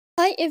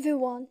Hi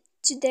everyone,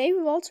 today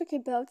we will talk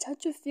about how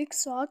to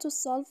fix or how to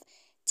solve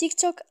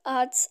TikTok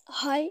ads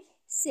high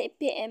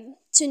CPM.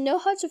 To know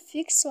how to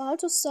fix or how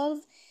to solve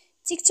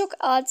TikTok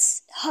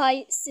ads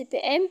high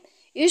CPM,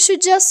 you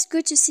should just go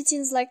to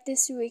settings like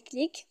this. You will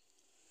click.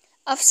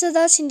 After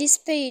that, in this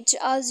page,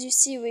 as you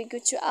see, we go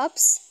to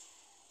apps,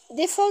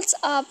 default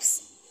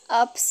apps,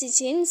 app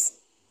settings.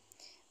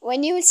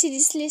 When you will see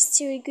this list,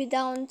 you will go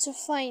down to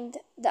find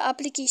the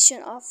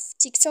application of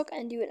TikTok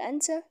and you will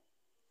enter.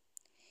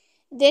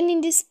 Then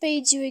in this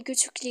page you will go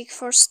to click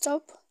for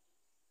stop.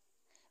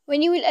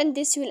 When you will end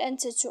this, you will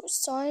enter to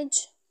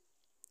storage.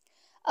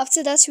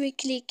 After that you will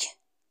click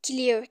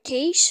clear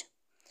cache.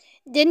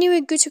 Then you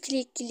will go to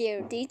click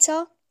clear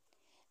data.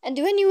 And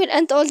when you will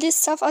end all this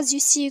stuff, as you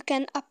see, you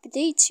can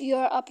update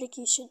your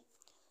application.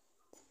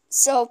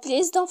 So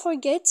please don't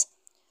forget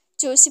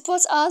to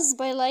support us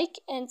by like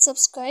and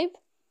subscribe.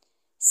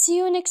 See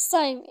you next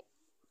time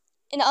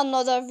in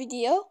another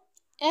video,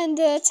 and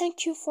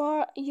thank you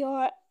for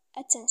your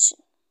attention.